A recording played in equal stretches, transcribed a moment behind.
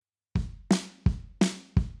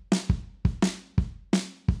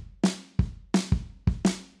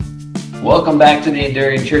Welcome back to the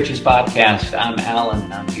Enduring Churches podcast. I'm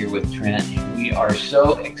Alan. I'm here with Trent, and we are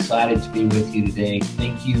so excited to be with you today.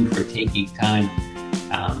 Thank you for taking time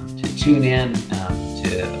to tune in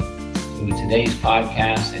to today's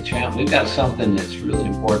podcast. And Trent, we've got something that's really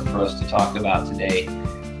important for us to talk about today.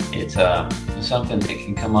 It's something that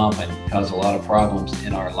can come up and cause a lot of problems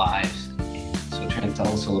in our lives. And so, Trent, tell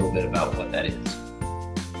us a little bit about what that is.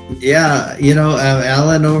 Yeah,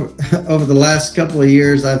 Alan, over the last couple of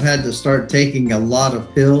years, I've had to start taking a lot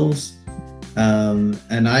of pills.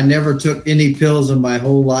 And I never took any pills in my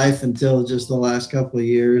whole life until just the last couple of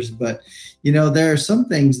years. But, there are some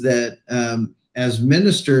things that as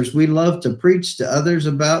ministers, we love to preach to others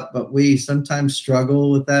about, but we sometimes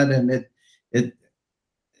struggle with that. And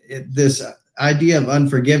this idea of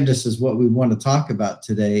unforgiveness is what we want to talk about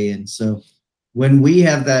today. And so when we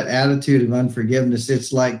have that attitude of unforgiveness,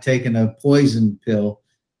 it's like taking a poison pill,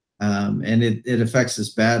 and it affects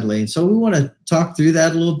us badly. And so we want to talk through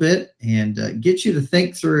that a little bit and get you to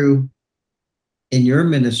think through in your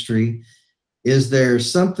ministry, is there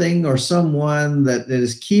something or someone that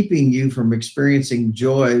is keeping you from experiencing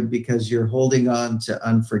joy because you're holding on to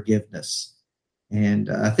unforgiveness? And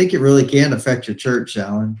I think it really can affect your church,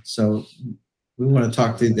 Alan. So we want to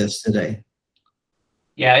talk through this today.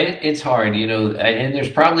 Yeah, it's hard, and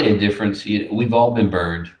there's probably a difference. We've all been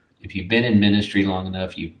burned. If you've been in ministry long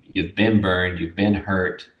enough, you've been burned, you've been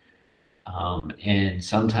hurt. And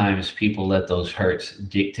sometimes people let those hurts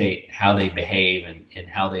dictate how they behave and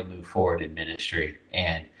how they move forward in ministry.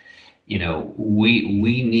 And,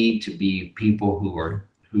 we need to be people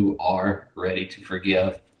who are ready to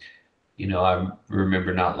forgive. I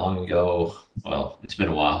remember not long ago, well, it's been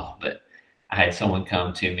a while, but I had someone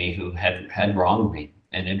come to me who had wronged me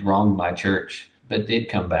and had wronged my church, but did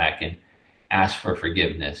come back and ask for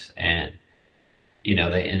forgiveness. And,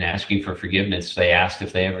 in asking for forgiveness, they asked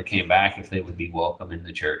if they ever came back, if they would be welcome in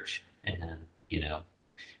the church. And,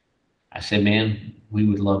 I said, man, we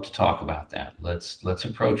would love to talk about that. Let's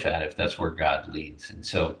approach that if that's where God leads. And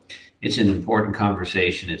so it's an important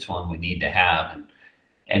conversation. It's one we need to have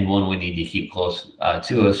and one we need to keep close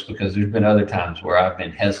to us, because there's been other times where I've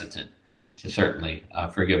been hesitant to certainly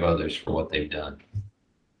forgive others for what they've done.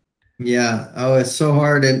 Yeah. Oh, it's so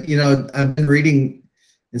hard. And, I've been reading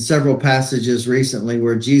in several passages recently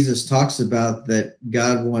where Jesus talks about that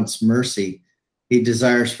God wants mercy. He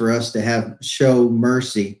desires for us to show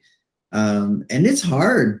mercy. And it's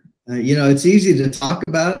hard. It's easy to talk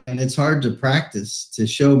about and it's hard to practice, to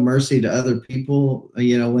show mercy to other people,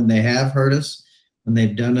 when they have hurt us, when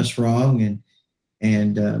they've done us wrong.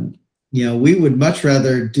 And we would much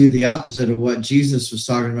rather do the opposite of what Jesus was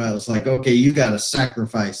talking about. It's like, okay, you got to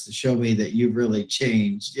sacrifice to show me that you've really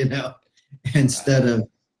changed, instead of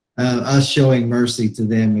us showing mercy to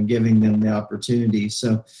them and giving them the opportunity.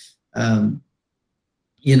 So, Alan,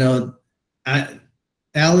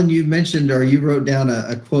 you mentioned, or you wrote down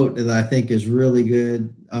a quote that I think is really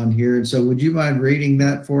good on here. And so would you mind reading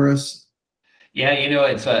that for us? Yeah,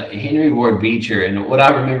 it's Henry Ward Beecher, and what I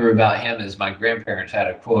remember about him is my grandparents had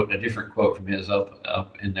a different quote from his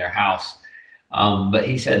up in their house. But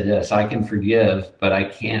he said this: "I can forgive, but I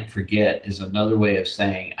can't forget," is another way of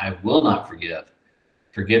saying I will not forgive.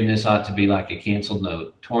 Forgiveness ought to be like a canceled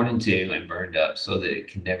note, torn in two and burned up, so that it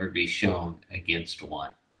can never be shown against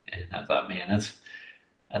one. And I thought, man, that's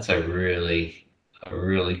a really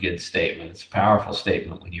good statement. It's a powerful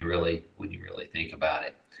statement when you really think about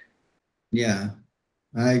it. Yeah,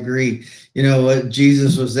 I agree. What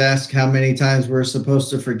Jesus was asked how many times we're supposed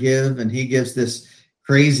to forgive, and he gives this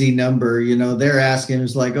crazy number. They're asking,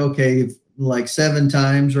 it's like, okay, like 7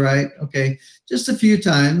 times, right? Okay, just a few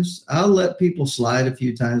times. I'll let people slide a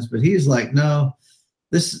few times, but he's like, no,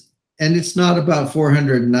 and it's not about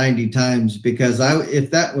 490 times, because if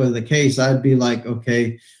that were the case, I'd be like,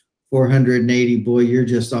 okay, 480, boy, you're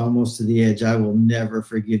just almost to the edge. I will never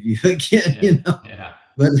forgive you again, Yeah.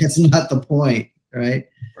 But that's not the point, right?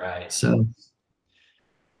 Right. So,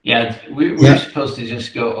 yeah, we're supposed to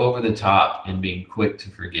just go over the top and being quick to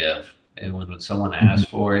forgive. And when someone asks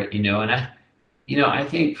for it, and I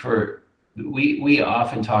think we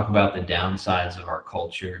often talk about the downsides of our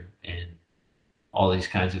culture and all these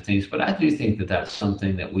kinds of things, but I do think that that's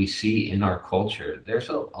something that we see in our culture. There's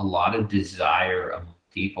a lot of desire among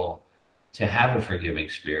people to have a forgiving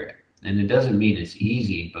spirit, and it doesn't mean it's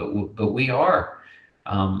easy, but we are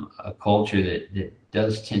a culture that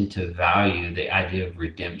does tend to value the idea of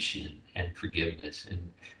redemption and forgiveness,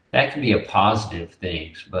 and that can be a positive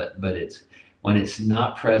thing. But it's when it's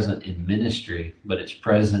not present in ministry, but it's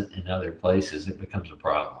present in other places, it becomes a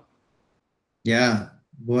problem. Yeah,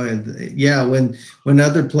 Boy, yeah, when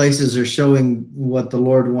other places are showing what the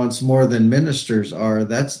Lord wants more than ministers are,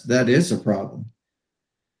 that is a problem.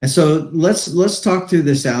 And so let's talk through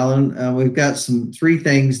this, Alan. We've got some three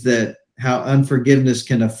things that how unforgiveness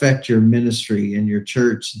can affect your ministry and your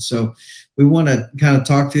church. And so we want to kind of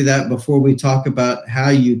talk through that before we talk about how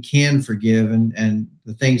you can forgive and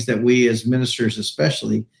the things that we as ministers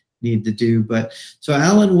especially need to do. But so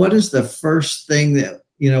Alan, what is the first thing that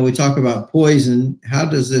we talk about poison? How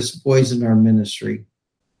does this poison our ministry?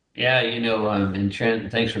 Yeah, and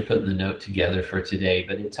Trent, thanks for putting the note together for today.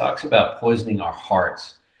 But it talks about poisoning our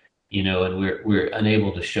hearts, and we're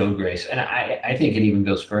unable to show grace. And I think it even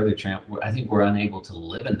goes further, Trent. I think we're unable to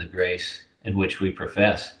live in the grace in which we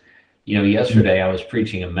profess. Yesterday I was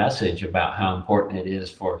preaching a message about how important it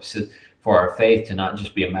is for our faith to not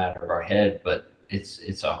just be a matter of our head, but it's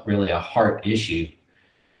really a heart issue.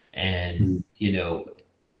 And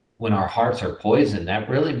when our hearts are poisoned, that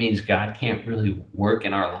really means God can't really work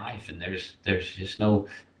in our life, and there's not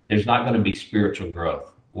going to be spiritual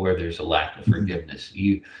growth where there's a lack of forgiveness.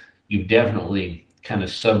 You definitely kind of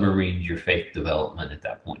submarined your faith development at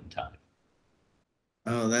that point in time.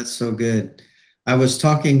 Oh, that's so good. I was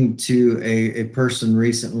talking to a person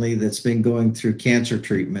recently that's been going through cancer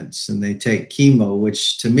treatments, and they take chemo,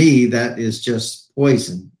 which to me, that is just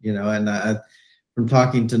poison, and from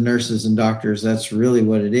talking to nurses and doctors, that's really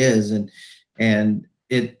what it is.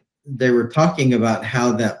 They were talking about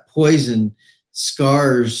how that poison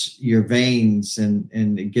scars your veins, and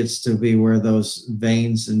it gets to be where those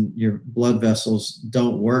veins and your blood vessels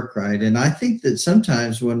don't work right. And I think that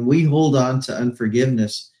sometimes when we hold on to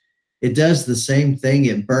unforgiveness, it does the same thing.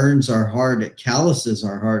 It burns our heart. It calluses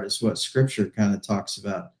our heart, is what scripture kind of talks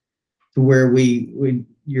about, to where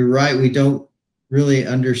you're right, we don't really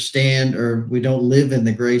understand, or we don't live in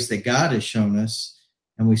the grace that God has shown us.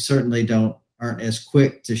 And we certainly aren't as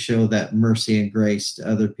quick to show that mercy and grace to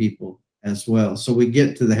other people as well. So we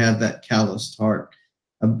get to have that calloused heart,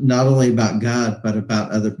 not only about God, but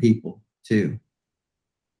about other people too.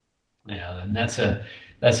 Yeah, and that's a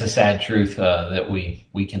sad truth that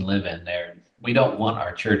we can live in there. We don't want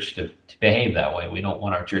our church to behave that way. We don't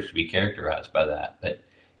want our church to be characterized by that, but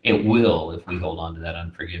it will if we hold on to that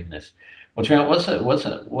unforgiveness. Well, Trent,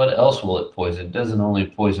 what else will it poison? It doesn't only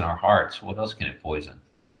poison our hearts. What else can it poison?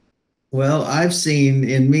 Well, I've seen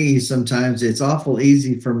in me sometimes it's awful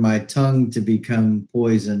easy for my tongue to become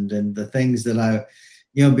poisoned, and the things that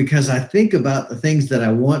because I think about the things that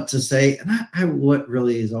I want to say. And what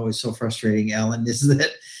really is always so frustrating, Alan, is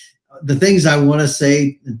that the things I want to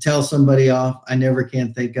say and tell somebody off, I never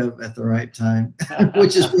can think of at the right time,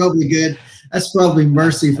 which is probably good. That's probably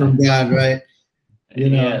mercy from God, right?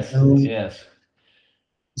 Yes, yes.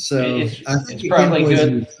 So It's I think it's it can probably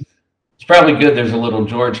poison you. good. It's probably good there's a little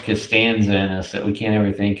George Costanza in us that we can't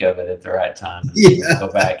ever think of it at the right time. We can Yeah, go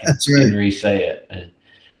back that's and right. re-say it.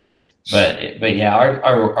 But yeah,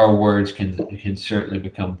 our words can certainly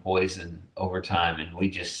become poison over time, and we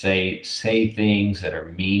just say things that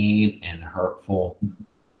are mean and hurtful,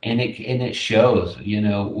 and it shows.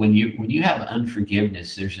 When you have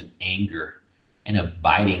unforgiveness, there's an anger and a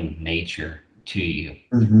biting nature to you,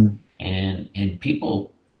 Mhm. and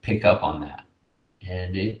people pick up on that,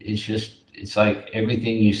 and it's like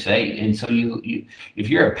everything you say. And so you if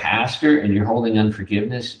you're a pastor and you're holding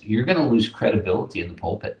unforgiveness, you're going to lose credibility in the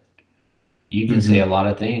pulpit. You can say a Mhm. lot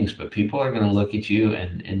of things, but people are going to look at you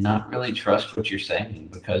and not really trust what you're saying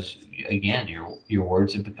because, again, your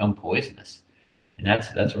words have become poisonous, and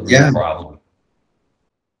that's a real Yeah, problem.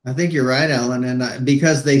 I think you're right, Alan. And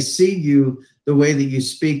because they see you the way that you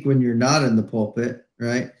speak when you're not in the pulpit,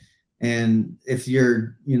 right? And if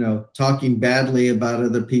you're, talking badly about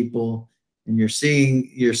other people, and you're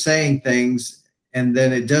saying things, and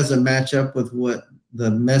then it doesn't match up with what the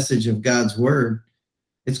message of God's word,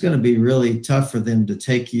 it's going to be really tough for them to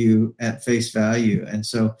take you at face value. And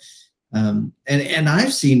so, and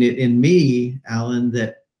I've seen it in me, Alan,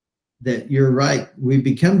 that you're right. We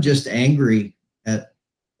become just angry at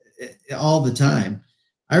all the time.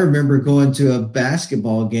 I remember going to a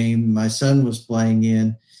basketball game my son was playing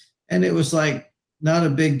in, and it was like not a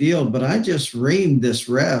big deal, but I just reamed this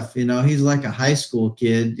ref. He's like a high school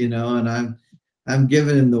kid, and I'm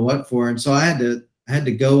giving him the what for, and so I had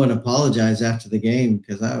to go and apologize after the game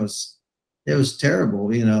because it was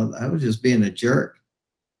terrible. I was just being a jerk,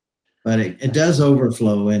 but it does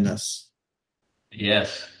overflow in us.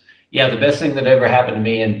 Yes. Yeah, the best thing that ever happened to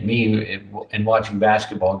me in watching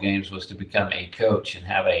basketball games was to become a coach and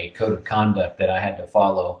have a code of conduct that I had to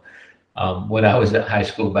follow when I was at high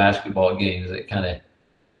school basketball games. It kind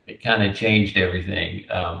of changed everything.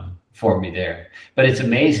 for me there. But it's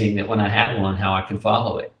amazing that when I have one, how I can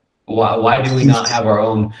follow it. Why do we not have our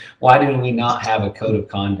own? Why do we not have a code of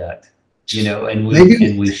conduct? You know, Maybe,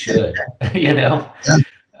 and we should. You know, yeah,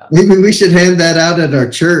 maybe we should hand that out at our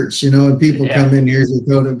church, when people come yeah, in, here's a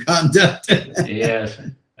code of conduct. yes,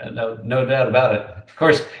 no doubt about it. Of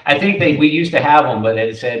course, I think we used to have them, but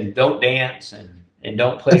it said don't dance and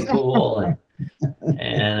don't play pool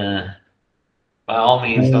and by all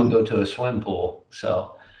means don't Oh, go to a swim pool.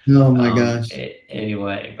 So oh my gosh.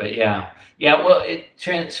 anyway, but yeah, yeah. Well,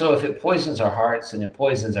 so if it poisons our hearts and it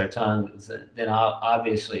poisons our tongues, then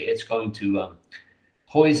obviously it's going to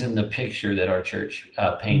poison the picture that our church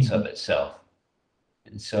paints of itself.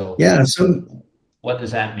 And so, Yeah. So, what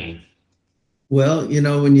does that mean? well,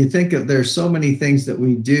 when you think of, there's so many things that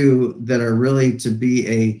we do that are really to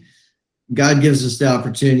be God gives us the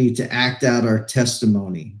opportunity to act out our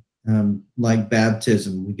testimony, like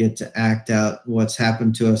baptism. We get to act out what's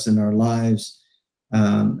happened to us in our lives.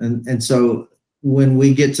 And so when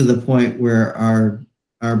we get to the point where our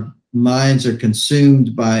minds are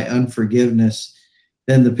consumed by unforgiveness,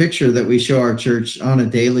 then the picture that we show our church on a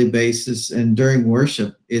daily basis and during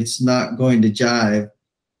worship, it's not going to jive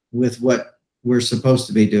with what we're supposed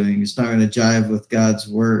to be doing. It's not going to jive with God's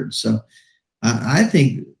word. So I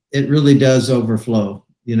think it really does overflow.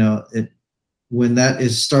 When that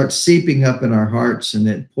starts seeping up in our hearts and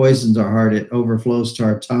it poisons our heart, it overflows to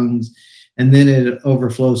our tongues, and then it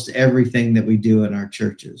overflows to everything that we do in our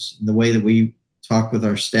churches. The way that we talk with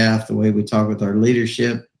our staff, the way we talk with our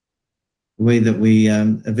leadership, the way that we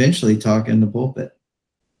eventually talk in the pulpit.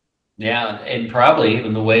 Yeah, and probably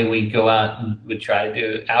even the way we go out and would try to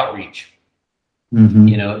do outreach. Mm-hmm.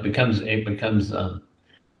 It becomes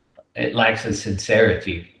it lacks the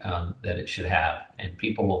sincerity that it should have, and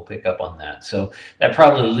people will pick up on that. So that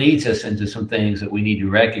probably leads us into some things that we need to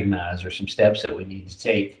recognize, or some steps that we need to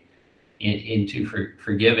take into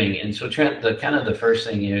forgiving. And so, Trent, the first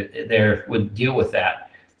thing there would deal with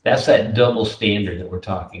that. That's that double standard that we're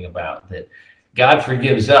talking about. That God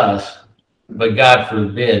forgives us, but God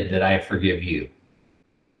forbid that I forgive you.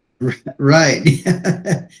 Right.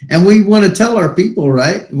 And we want to tell our people,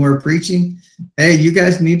 right? When we're preaching, hey, you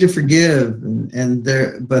guys need to forgive.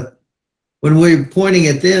 But when we're pointing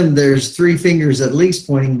at them, there's three fingers at least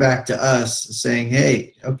pointing back to us saying,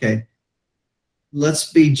 hey, okay,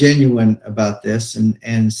 let's be genuine about this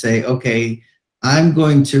and say, okay, I'm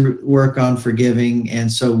going to work on forgiving.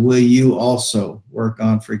 And so will you also work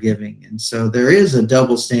on forgiving? And so there is a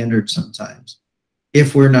double standard sometimes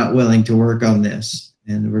if we're not willing to work on this.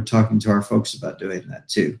 And we're talking to our folks about doing that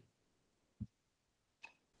too.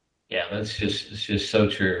 Yeah, it's just so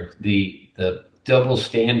true. The double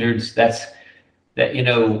standards.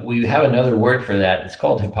 We have another word for that. It's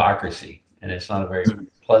called hypocrisy, and it's not a very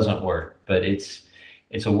pleasant word, but it's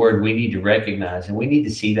a word we need to recognize, and we need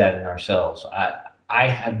to see that in ourselves. I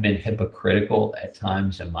have been hypocritical at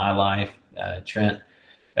times in my life, Trent.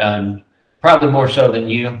 Probably more so than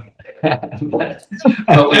you, but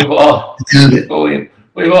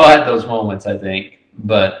we've all had those moments, I think.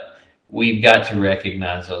 But we've got to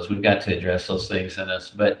recognize those. We've got to address those things in us.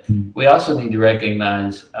 But we also need to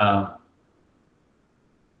recognize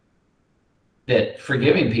that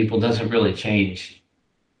forgiving people doesn't really change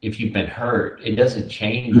if you've been hurt. It doesn't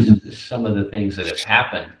change some of the things that have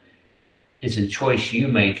happened. It's a choice you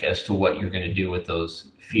make as to what you're going to do with those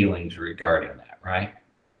feelings regarding that, right?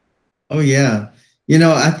 Oh, yeah.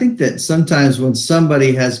 I think that sometimes when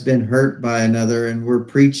somebody has been hurt by another and we're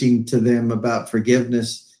preaching to them about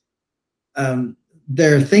forgiveness,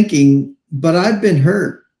 they're thinking, but I've been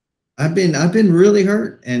hurt. I've been really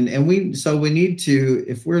hurt. And we need to,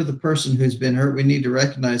 if we're the person who's been hurt, we need to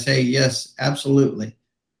recognize, hey, yes, absolutely.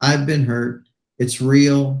 I've been hurt. It's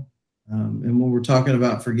real. And when we're talking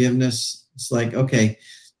about forgiveness, it's like, okay,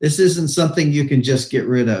 this isn't something you can just get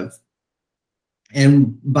rid of.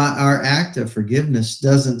 And by our act of forgiveness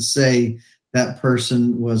doesn't say that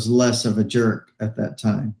person was less of a jerk at that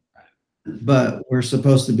time. But we're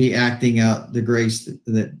supposed to be acting out the grace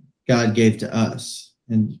that God gave to us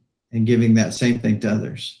and giving that same thing to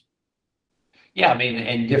others. Yeah, I mean,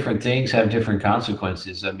 and different things have different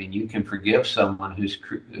consequences. I mean, you can forgive someone who's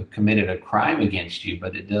committed a crime against you,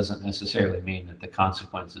 but it doesn't necessarily mean that the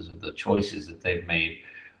consequences of the choices that they've made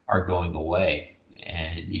are going away.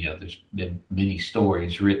 And, there's been many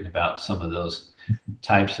stories written about some of those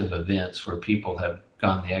types of events where people have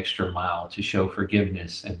gone the extra mile to show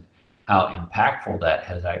forgiveness and how impactful that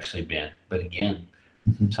has actually been. But again,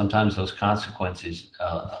 sometimes those consequences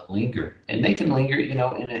linger, and they can linger,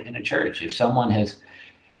 in a church. If someone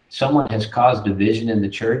has caused division in the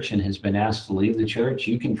church and has been asked to leave the church,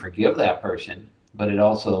 you can forgive that person, but it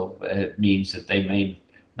also means that they may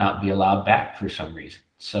not be allowed back for some reason.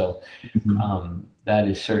 So Mhm. that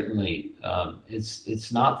is certainly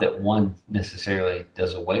it's not that one necessarily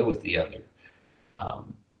does away with the other, Yeah.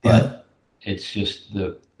 but it's just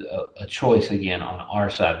a choice again on our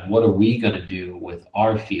side. What are we going to do with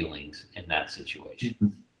our feelings in that situation?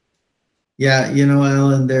 Mhm. Yeah,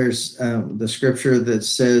 Alan, there's the scripture that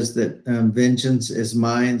says that vengeance is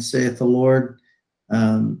mine, saith the Lord.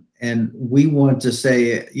 And we want to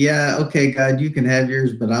say, yeah, okay, God, you can have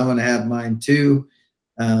yours, but I want to have mine too.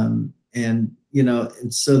 And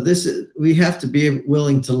so we have to be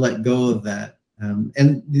willing to let go of that.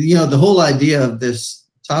 And the whole idea of this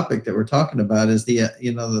topic that we're talking about is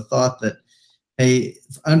the thought that, hey,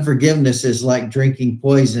 unforgiveness is like drinking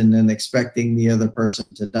poison and expecting the other person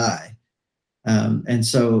to die. And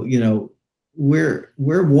so, we're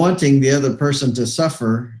wanting the other person to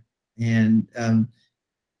suffer, and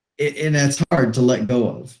that's hard to let go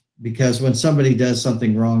of, because when somebody does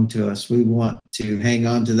something wrong to us, we want to hang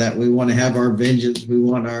on to that. We want to have our vengeance. We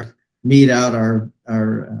want our mete out our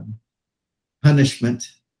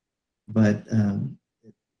punishment, but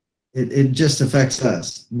it just affects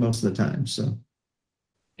us most of the time. So,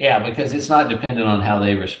 Yeah, because it's not dependent on how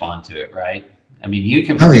they respond to it, right? I mean, you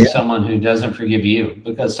can oh forgive yeah. someone who doesn't forgive you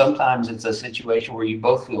because sometimes it's a situation where you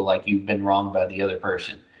both feel like you've been wronged by the other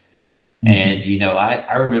person. And, Mhm.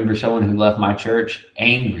 I remember someone who left my church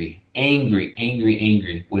angry, angry, angry,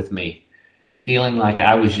 angry with me, feeling like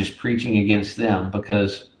I was just preaching against them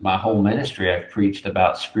because my whole ministry I've preached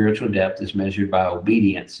about spiritual depth is measured by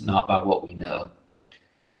obedience, not by what we know.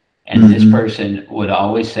 And this Mhm. person would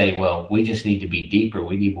always say, well, we just need to be deeper.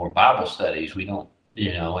 We need more Bible studies. We don't,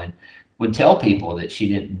 and would tell people that she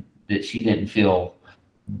didn't feel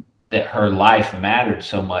that her life mattered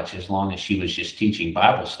so much as long as she was just teaching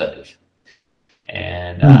Bible studies.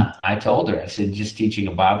 And Mm. I told her, I said, just teaching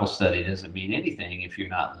a Bible study doesn't mean anything if you're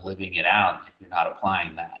not living it out, if you're not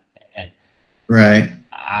applying that. And Right.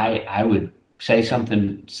 I would say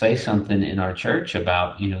something in our church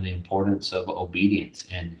about the importance of obedience,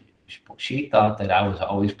 and she thought that I was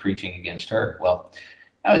always preaching against her. Well,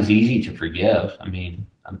 that was easy to forgive. I mean,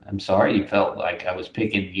 I'm sorry you felt like I was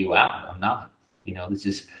picking you out. I'm not. This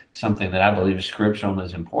is something that I believe is scriptural and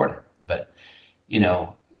is important. But you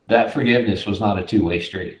know, that forgiveness was not a two-way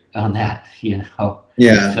street on that.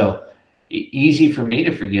 Yeah. So easy for me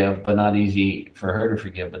to forgive, but not easy for her to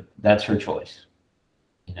forgive. But that's her choice,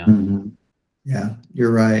 you know. Mhm. Yeah,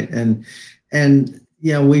 you're right. And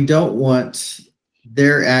we don't want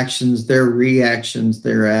their actions, their reactions,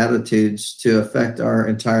 their attitudes to affect our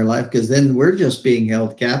entire life, because then we're just being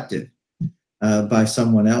held captive by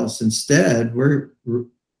someone else. Instead,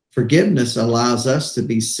 forgiveness allows us to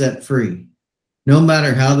be set free. No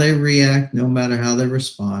matter how they react, no matter how they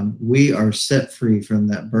respond, we are set free from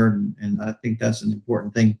that burden. And I think that's an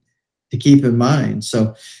important thing to keep in mind.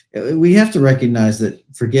 So we have to recognize that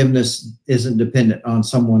forgiveness isn't dependent on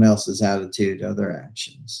someone else's attitude or their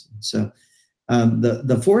actions. So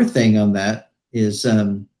the fourth thing on that is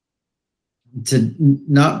to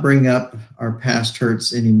not bring up our past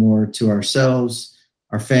hurts anymore to ourselves,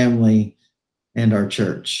 our family, and our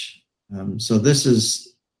church. So this is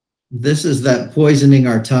that poisoning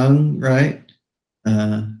our tongue, right?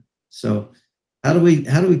 Uh, so how do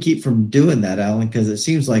we keep from doing that, Alan? Because it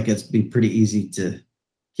seems like it's be pretty easy to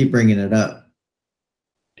keep bringing it up.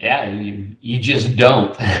 Yeah, you just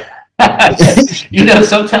don't.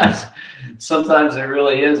 Sometimes it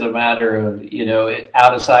really is a matter of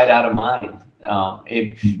out of sight, out of mind.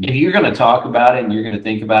 If you're going to talk about it and you're going to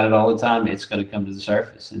think about it all the time, it's going to come to the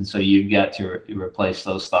surface, and so you've got to replace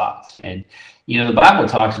those thoughts. And the Bible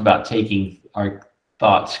talks about taking our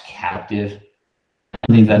thoughts captive.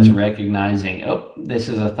 I think that's Mhm. recognizing, oh, this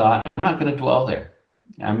is a thought. I'm not going to dwell there.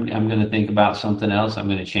 I'm going to think about something else. I'm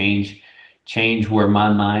going to change where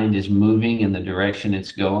my mind is moving and the direction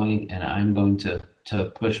it's going, and I'm going to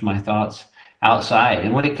push my thoughts outside.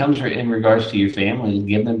 And when it comes in regards to your family,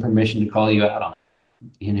 give them permission to call you out on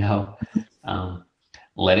it. Um,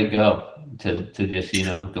 let it go to just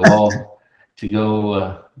go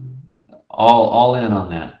all in on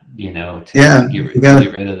that. To Yeah, get we to got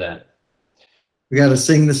get rid of that. we got to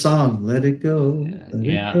sing the song. Let it go, Yeah, let it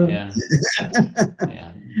yeah, go. yeah.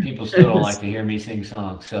 Yeah, people still don't like to hear me sing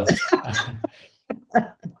songs. So,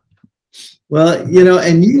 Well, but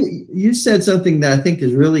and you said something that I think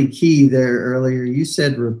is really key there earlier. You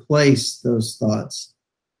said replace those thoughts.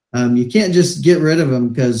 You can't just get rid of them,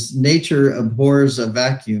 because nature abhors a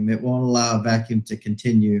vacuum. It won't allow a vacuum to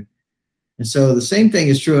continue. And so the same thing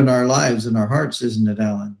is true in our lives and our hearts, isn't it,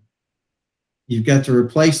 Alan? You've got to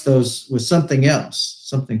replace those with something else,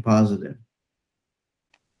 something positive.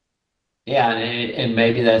 Yeah, and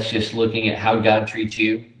maybe that's just looking at how God treats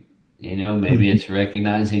you. Maybe Mhm. it's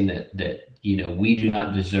recognizing that we do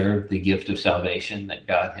not deserve the gift of salvation that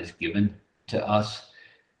God has given to us,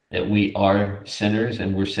 that we are sinners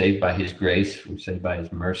and we're saved by his grace, we're saved by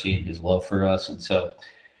his mercy and his love for us. And so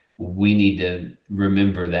we need to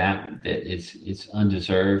remember that it's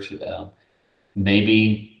undeserved.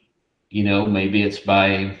 Maybe it's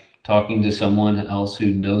by talking to someone else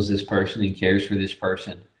who knows this person and cares for this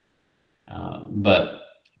person. But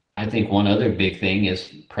I think one other big thing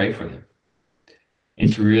is pray for them.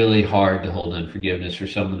 It's really hard to hold unforgiveness for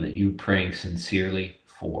someone that you're praying sincerely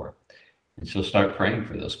for. And so start praying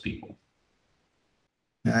for those people.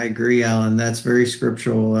 I agree, Alan. That's very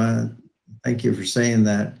scriptural. Thank you for saying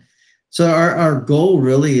that. So our goal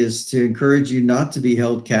really is to encourage you not to be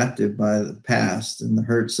held captive by the past and the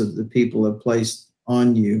hurts that the people have placed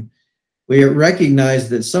on you. We recognize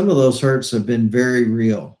that some of those hurts have been very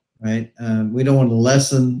real, right? We don't want to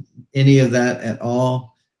lessen any of that at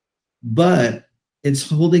all, but it's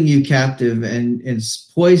holding you captive and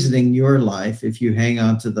it's poisoning your life if you hang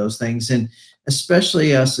on to those things. And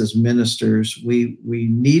especially us as ministers, we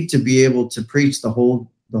need to be able to preach the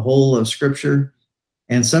whole of Scripture.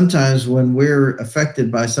 And sometimes when we're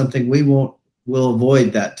affected by something, we'll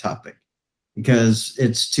avoid that topic because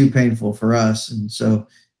it's too painful for us. And so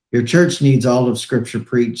your church needs all of Scripture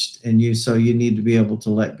preached, and you need to be able to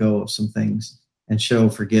let go of some things and show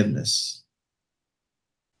forgiveness.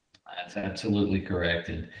 That's absolutely correct.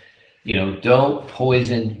 And, don't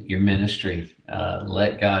poison your ministry.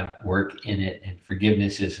 Let God work in it. And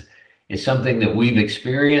forgiveness is something that we've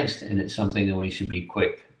experienced, and it's something that we should be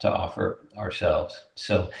quick to offer ourselves.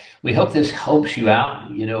 So we hope this helps you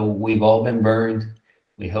out. We've all been burned.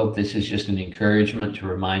 We hope this is just an encouragement to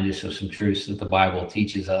remind us of some truths that the Bible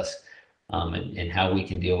teaches us, and how we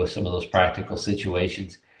can deal with some of those practical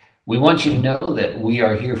situations. We want you to know that we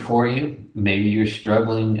are here for you. Maybe you're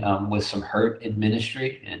struggling with some hurt in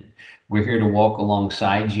ministry, and we're here to walk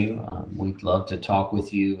alongside you. We'd love to talk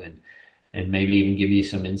with you and maybe even give you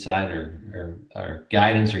some insight or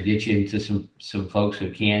guidance, or get you into some folks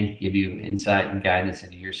who can give you insight and guidance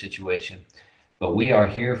into your situation. But we are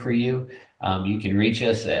here for you. You can reach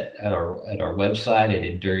us at our website at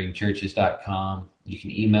enduringchurches.com. You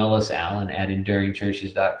can email us, Alan at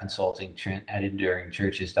enduringchurches.consulting, Trent at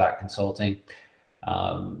enduringchurches.consulting.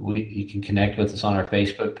 You can connect with us on our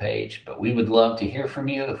Facebook page, but we would love to hear from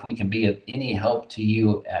you if we can be of any help to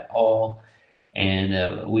you at all.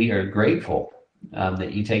 And we are grateful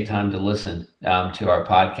that you take time to listen to our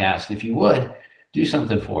podcast. If you would, do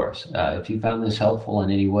something for us. If you found this helpful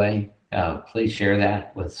in any way, please share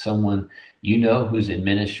that with someone who's in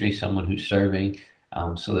ministry, someone who's serving,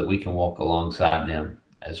 so that we can walk alongside them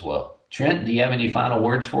as well. Trent, do you have any final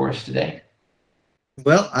words for us today?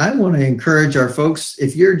 Well, I want to encourage our folks,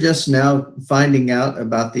 if you're just now finding out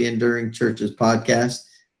about the Enduring Churches podcast,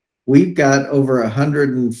 we've got over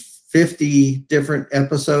 150 different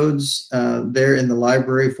episodes there in the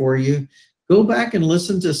library for you. Go back and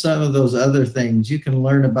listen to some of those other things. You can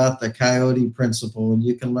learn about the Coyote Principle, and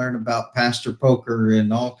you can learn about Pastor Poker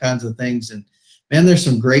and all kinds of things. And man, there's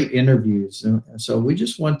some great interviews. So we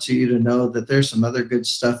just want you to know that there's some other good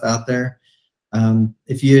stuff out there.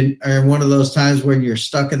 If you are in one of those times when you're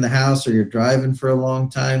stuck in the house or you're driving for a long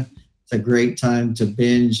time, it's a great time to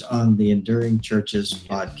binge on the Enduring Churches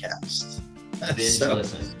podcast.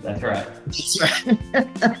 Listen. That's right. That's right.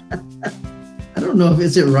 I don't know if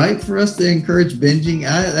is it right for us to encourage binging.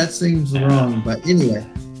 That seems wrong, but anyway,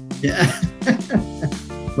 yeah.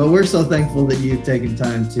 But we're so thankful that you've taken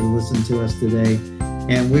time to listen to us today,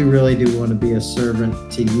 and we really do want to be a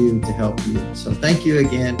servant to you to help you. So thank you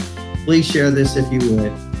again. Please share this if you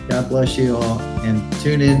would. God bless you all, and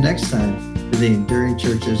tune in next time to the Enduring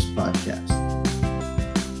Churches podcast.